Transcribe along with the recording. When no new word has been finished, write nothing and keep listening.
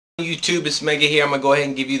YouTube, it's Mega here. I'm going to go ahead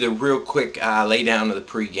and give you the real quick laydown of the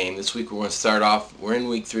pregame. This week we're going to start off, we're in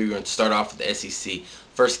week 3, we're going to start off with the SEC.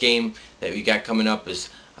 First game that we got coming up is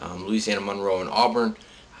Louisiana Monroe and Auburn.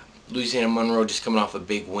 Louisiana Monroe just coming off a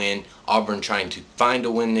big win. Auburn trying to find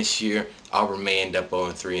a win this year. Auburn may end up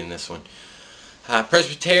 0-3 in this one.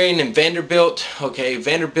 Presbyterian and Vanderbilt. Okay,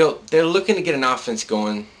 Vanderbilt, they're looking to get an offense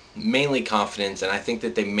going, mainly confidence, and I think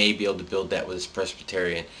that they may be able to build that with this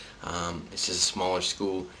Presbyterian. It's just a smaller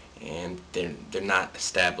school, and they're not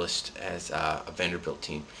established as a Vanderbilt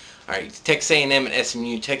team. All right, Texas A&M and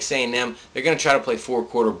SMU. Texas A&M, they're going to try to play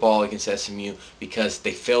four-quarter ball against SMU because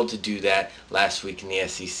they failed to do that last week in the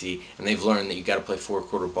SEC, and they've learned that you got to play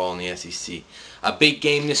four-quarter ball in the SEC. A big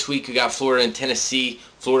game this week, we got Florida and Tennessee.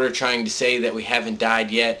 Florida trying to say that we haven't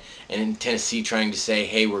died yet, and Tennessee trying to say,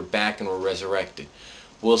 hey, we're back and we're resurrected.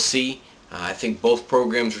 We'll see. I think both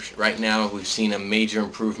programs right now, we've seen a major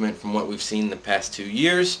improvement from what we've seen in the past 2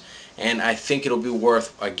 years, and I think it'll be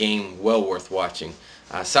worth a game well worth watching.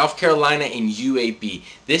 South Carolina and UAB.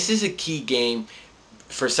 This is a key game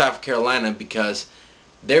for South Carolina because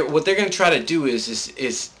what they're going to try to do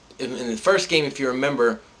is in the first game, if you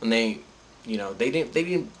remember, when they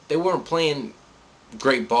weren't playing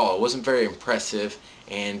great ball. It wasn't very impressive,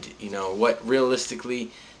 and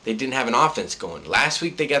realistically, they didn't have an offense going. Last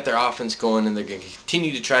week they got their offense going, and they're going to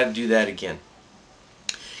continue to try to do that again.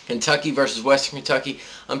 Kentucky versus Western Kentucky.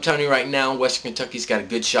 I'm telling you right now, Western Kentucky's got a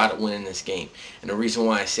good shot at winning this game. And the reason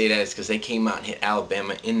why I say that is because they came out and hit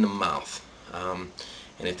Alabama in the mouth.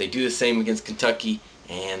 And if they do the same against Kentucky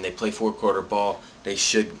and they play four-quarter ball, they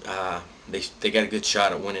should they got a good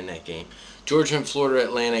shot at winning that game. Georgia and Florida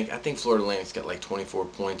Atlantic. I think Florida Atlantic's got like 24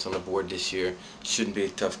 points on the board this year. Shouldn't be a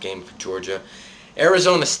tough game for Georgia.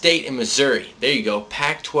 Arizona State and Missouri. There you go.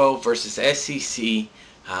 Pac-12 versus SEC.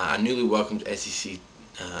 A newly welcomed SEC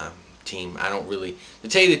team. I don't really, to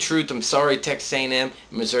tell you the truth, I'm sorry, Texas A&M and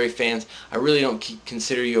Missouri fans. I really don't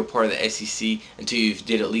consider you a part of the SEC until you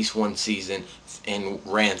did at least one season and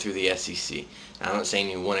ran through the SEC. Now, I'm not saying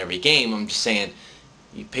you won every game. I'm just saying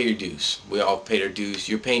you pay your dues. We all paid our dues.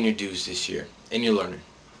 You're paying your dues this year, and you're learning.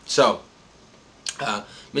 So,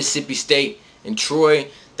 Mississippi State and Troy.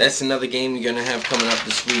 That's another game you're gonna have coming up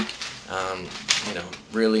this week.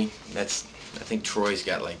 Really, I think Troy's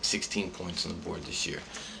got like 16 points on the board this year.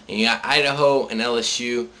 And you got Idaho and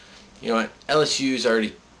LSU. You know what? LSU's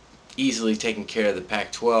already easily taken care of the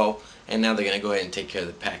Pac-12, and now they're going to go ahead and take care of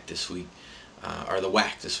the Pac this week, or the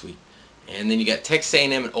WAC this week. And then you got Texas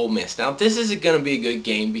A&M and Ole Miss. Now, this is going to be a good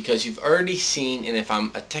game because you've already seen, and if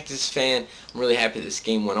I'm a Texas fan, I'm really happy this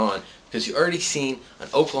game went on, because you've already seen an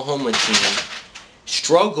Oklahoma team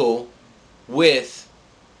struggle with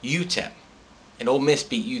UTEP. And Ole Miss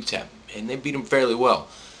beat UTEP, and they beat them fairly well,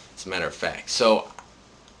 as a matter of fact. So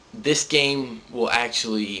this game will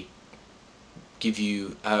actually give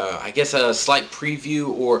you, I guess, a slight preview,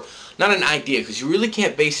 or not an idea, because you really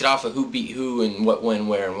can't base it off of who beat who and what, when,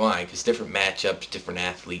 where, and why, because different matchups, different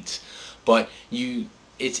athletes. But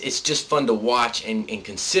it's just fun to watch and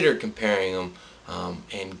consider comparing them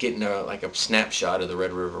and getting like a snapshot of the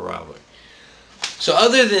Red River rivalry. So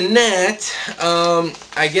other than that,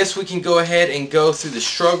 I guess we can go ahead and go through the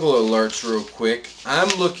struggle alerts real quick. I'm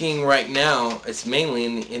looking right now, it's mainly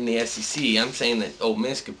in the SEC. I'm saying that Ole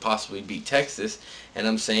Miss could possibly beat Texas, and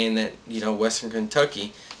I'm saying that, Western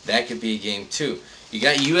Kentucky, that could be a game too. You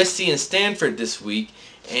got USC and Stanford this week,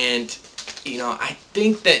 and, I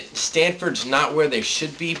think that Stanford's not where they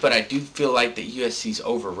should be, but I do feel like that USC's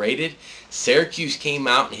overrated. Syracuse came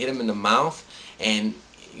out and hit them in the mouth, and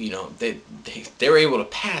they were able to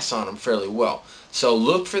pass on them fairly well. So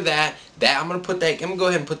look for that. I'm gonna go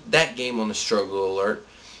ahead and put that game on the struggle alert.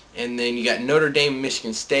 And then you got Notre Dame,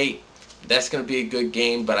 Michigan State. That's gonna be a good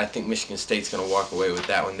game, but I think Michigan State's gonna walk away with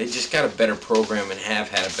that one. They just got a better program and have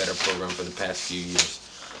had a better program for the past few years.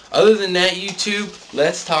 Other than that, YouTube,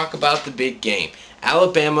 let's talk about the big game.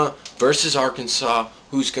 Alabama versus Arkansas.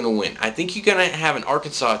 Who's gonna win? I think you're gonna have an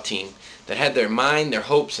Arkansas team that had their mind, their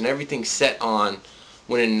hopes, and everything set on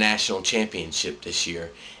winning a national championship this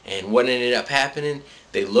year. And what ended up happening,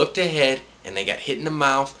 they looked ahead and they got hit in the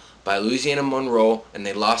mouth by Louisiana Monroe, and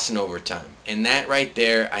they lost in overtime. And that right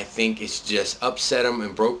there, I think, is just upset them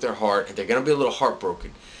and broke their heart, and they're going to be a little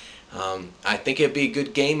heartbroken. I think it'd be a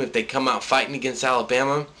good game if they come out fighting against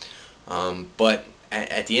Alabama, but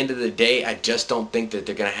at the end of the day, I just don't think that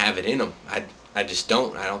they're going to have it in them. I just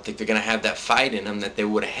don't. I don't think they're going to have that fight in them that they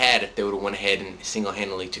would have had if they would have went ahead and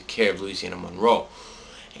single-handedly took care of Louisiana Monroe.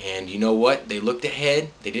 And you know what? They looked ahead.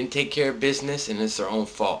 They didn't take care of business, and it's their own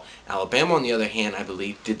fault. Alabama, on the other hand, I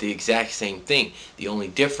believe, did the exact same thing. The only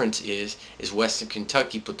difference is Western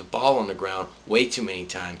Kentucky put the ball on the ground way too many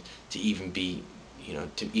times to even be,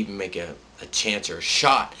 to even make a chance or a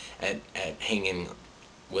shot at hanging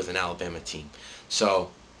with an Alabama team. So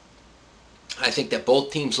I think that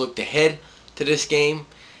both teams looked ahead to this game.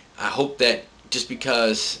 I hope that just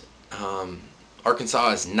because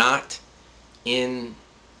Arkansas is not in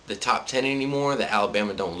the top 10 anymore, that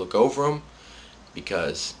Alabama don't look over them,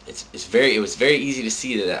 because it was very easy to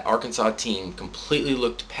see that that Arkansas team completely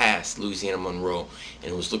looked past Louisiana Monroe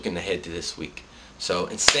and was looking ahead to this week. So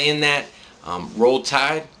in saying that, roll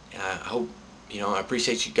tide. I hope, I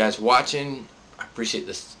appreciate you guys watching. I appreciate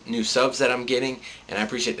the new subs that I'm getting, and I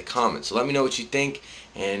appreciate the comments. So let me know what you think,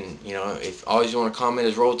 and if all you want to comment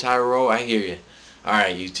is roll tide roll, I hear you. All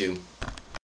right, YouTube.